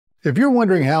If you're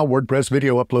wondering how WordPress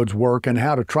video uploads work and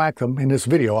how to track them, in this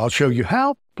video I'll show you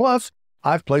how. Plus,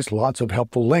 I've placed lots of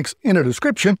helpful links in the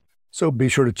description, so be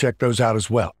sure to check those out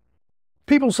as well.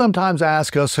 People sometimes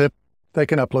ask us if they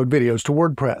can upload videos to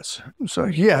WordPress. So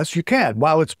yes, you can.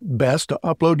 While it's best to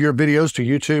upload your videos to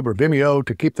YouTube or Vimeo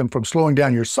to keep them from slowing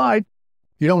down your site,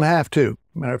 you don't have to.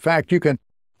 Matter of fact, you can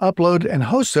upload and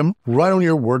host them right on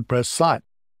your WordPress site.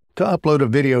 To upload a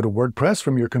video to WordPress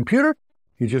from your computer,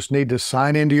 you just need to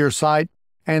sign into your site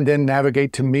and then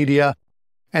navigate to Media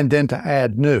and then to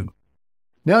Add New.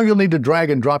 Now you'll need to drag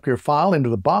and drop your file into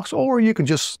the box, or you can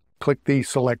just click the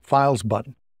Select Files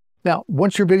button. Now,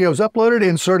 once your video is uploaded,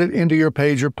 insert it into your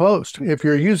page or post. If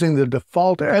you're using the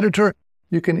default editor,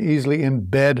 you can easily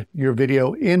embed your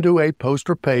video into a post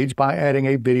or page by adding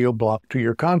a video block to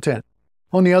your content.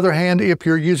 On the other hand, if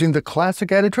you're using the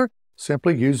classic editor,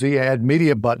 simply use the Add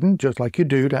Media button, just like you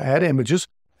do to add images,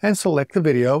 and select the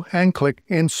video and click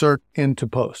Insert into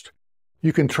Post.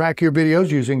 You can track your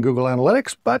videos using Google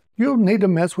Analytics, but you'll need to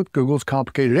mess with Google's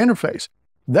complicated interface.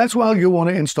 That's why you'll want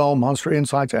to install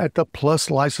MonsterInsights at the Plus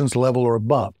license level or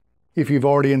above. If you've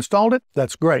already installed it,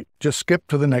 that's great. Just skip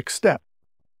to the next step.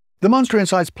 The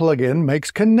MonsterInsights plugin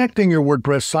makes connecting your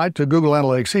WordPress site to Google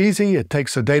Analytics easy. It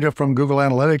takes the data from Google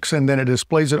Analytics and then it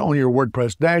displays it on your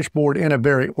WordPress dashboard in a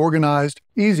very organized,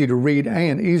 easy to read,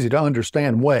 and easy to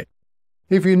understand way.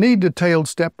 If you need detailed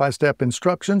step-by-step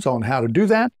instructions on how to do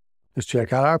that, just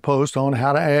check out our post on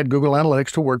how to add Google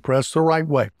Analytics to WordPress the right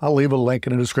way. I'll leave a link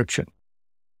in the description.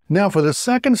 Now for the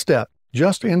second step,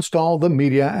 just install the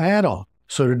Media add-on.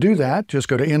 So to do that, just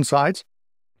go to Insights.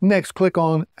 Next, click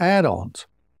on Add-ons.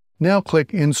 Now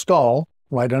click Install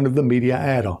right under the Media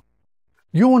add-on.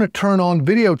 You'll want to turn on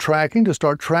video tracking to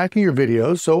start tracking your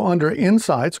videos. So under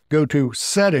Insights, go to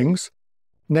Settings.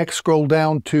 Next, scroll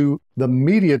down to the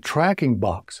Media Tracking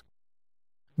box.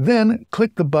 Then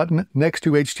click the button next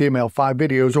to HTML5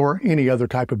 videos or any other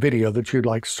type of video that you'd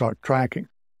like to start tracking.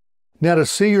 Now to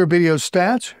see your video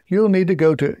stats, you'll need to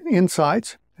go to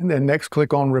Insights and then next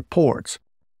click on Reports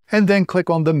and then click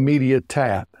on the Media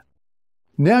tab.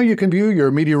 Now you can view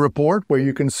your media report where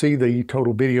you can see the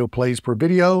total video plays per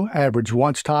video, average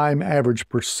watch time, average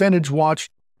percentage watched,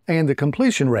 and the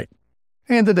completion rate.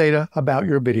 And the data about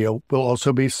your video will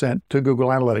also be sent to Google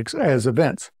Analytics as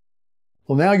events.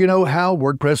 Well, now you know how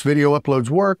WordPress video uploads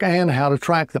work and how to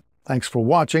track them. Thanks for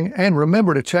watching, and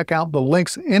remember to check out the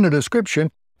links in the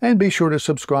description and be sure to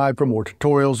subscribe for more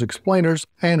tutorials, explainers,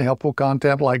 and helpful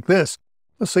content like this.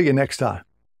 I'll see you next time.